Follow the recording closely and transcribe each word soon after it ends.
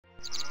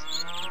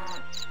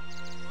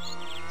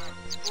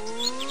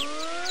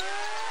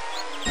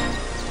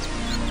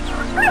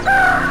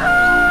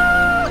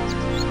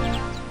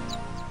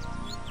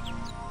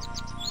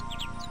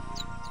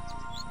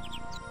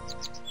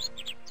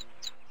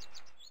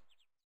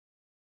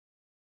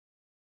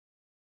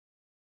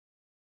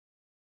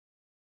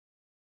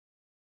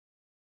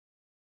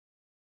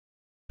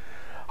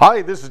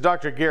Hi, this is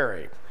Dr.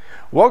 Gary.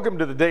 Welcome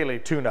to the Daily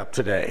Tune-Up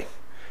today.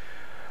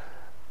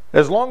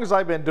 As long as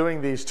I've been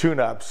doing these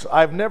tune-ups,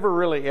 I've never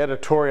really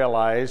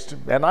editorialized,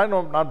 and I'm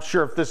not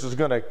sure if this is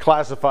going to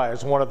classify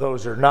as one of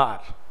those or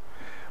not.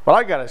 But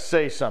I got to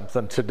say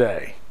something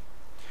today.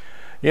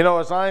 You know,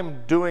 as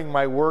I'm doing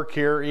my work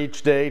here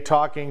each day,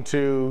 talking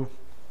to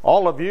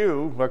all of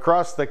you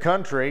across the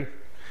country,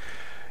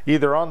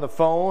 either on the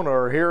phone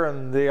or here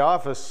in the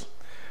office,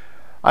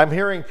 I'm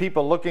hearing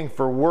people looking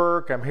for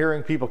work. I'm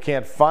hearing people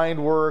can't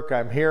find work.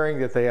 I'm hearing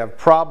that they have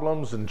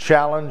problems and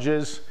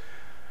challenges.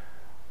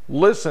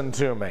 Listen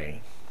to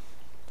me.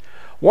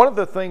 One of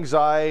the things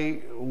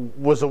I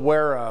was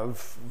aware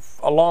of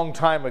a long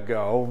time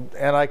ago,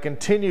 and I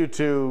continue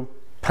to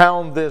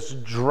pound this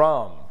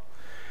drum,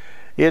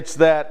 it's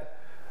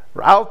that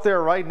out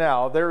there right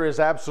now, there is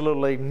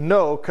absolutely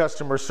no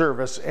customer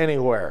service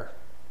anywhere.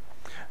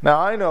 Now,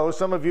 I know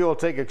some of you will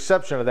take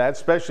exception to that,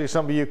 especially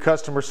some of you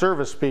customer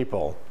service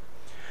people.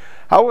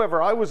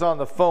 However, I was on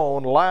the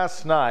phone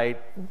last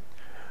night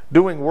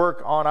doing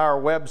work on our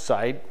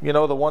website, you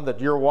know, the one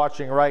that you're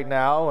watching right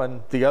now,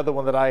 and the other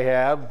one that I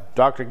have,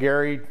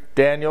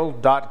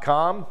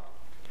 drgarydaniel.com.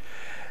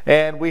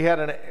 And we had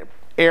an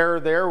error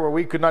there where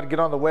we could not get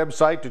on the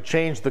website to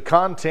change the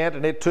content,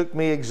 and it took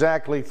me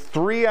exactly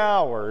 3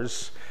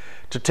 hours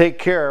to take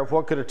care of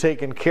what could have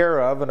taken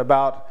care of in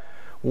about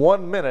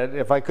 1 minute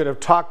if I could have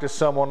talked to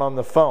someone on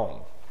the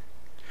phone.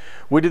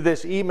 We did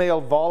this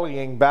email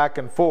volleying back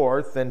and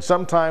forth, and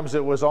sometimes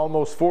it was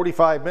almost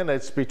 45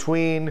 minutes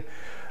between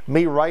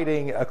me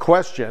writing a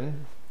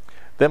question,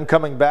 them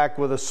coming back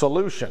with a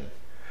solution.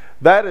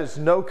 That is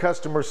no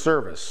customer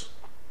service.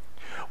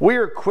 We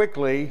are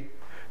quickly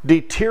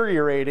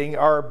deteriorating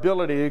our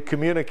ability to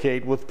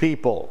communicate with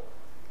people.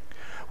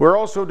 We're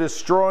also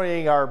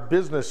destroying our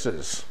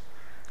businesses.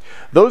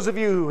 Those of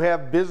you who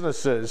have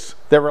businesses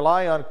that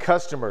rely on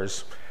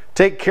customers,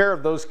 take care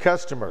of those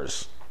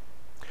customers.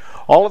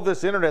 All of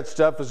this internet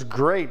stuff is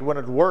great when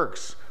it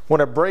works.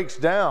 When it breaks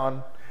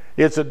down,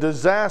 it's a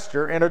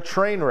disaster and a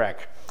train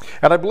wreck.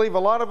 And I believe a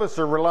lot of us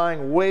are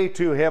relying way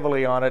too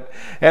heavily on it,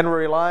 and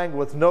relying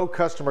with no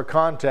customer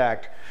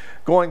contact,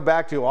 going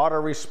back to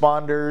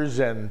autoresponders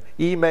and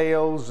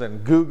emails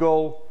and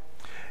Google,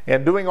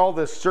 and doing all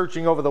this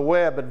searching over the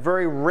web, but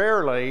very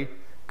rarely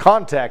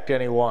contact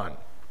anyone.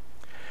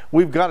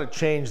 We've got to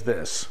change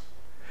this.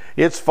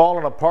 It's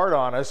fallen apart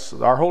on us.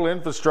 Our whole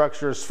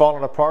infrastructure is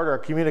falling apart. Our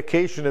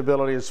communication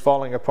ability is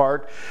falling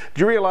apart. Do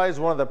you realize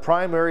one of the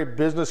primary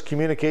business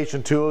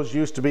communication tools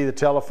used to be the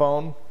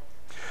telephone?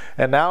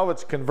 And now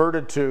it's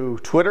converted to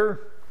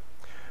Twitter,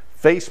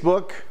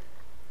 Facebook,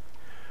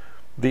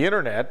 the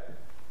internet,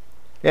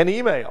 and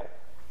email.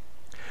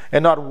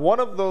 And not one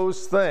of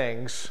those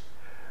things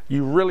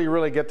you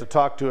really get to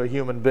talk to a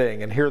human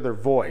being and hear their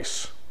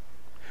voice.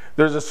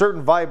 There's a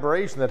certain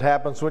vibration that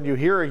happens when you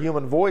hear a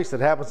human voice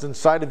that happens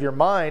inside of your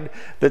mind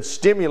that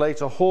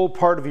stimulates a whole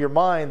part of your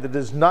mind that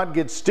does not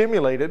get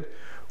stimulated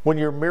when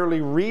you're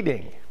merely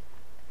reading.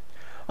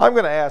 I'm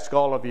going to ask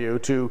all of you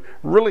to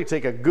really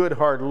take a good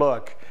hard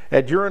look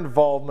at your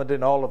involvement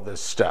in all of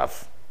this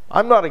stuff.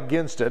 I'm not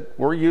against it.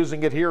 We're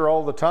using it here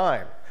all the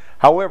time.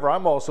 However,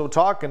 I'm also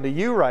talking to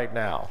you right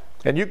now,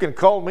 and you can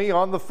call me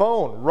on the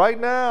phone right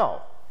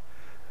now.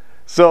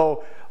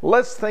 So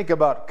let's think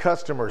about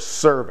customer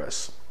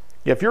service.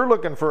 If you're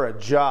looking for a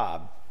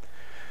job,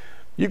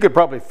 you could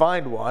probably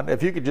find one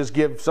if you could just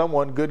give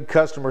someone good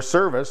customer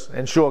service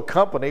and show a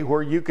company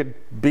where you could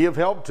be of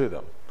help to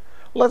them.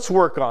 Let's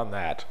work on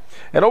that.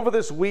 And over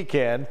this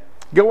weekend,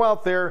 go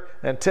out there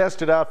and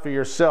test it out for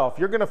yourself.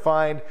 You're going to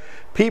find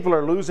people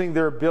are losing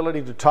their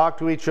ability to talk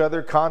to each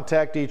other,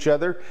 contact each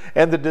other,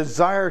 and the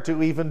desire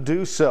to even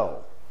do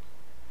so.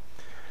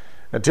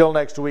 Until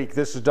next week,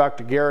 this is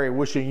Dr. Gary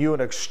wishing you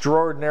an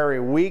extraordinary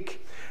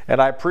week. And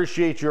I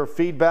appreciate your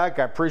feedback.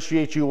 I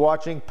appreciate you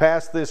watching.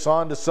 Pass this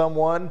on to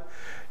someone.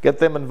 Get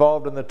them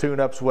involved in the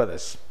tune-ups with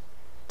us.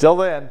 Till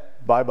then,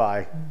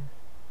 bye-bye.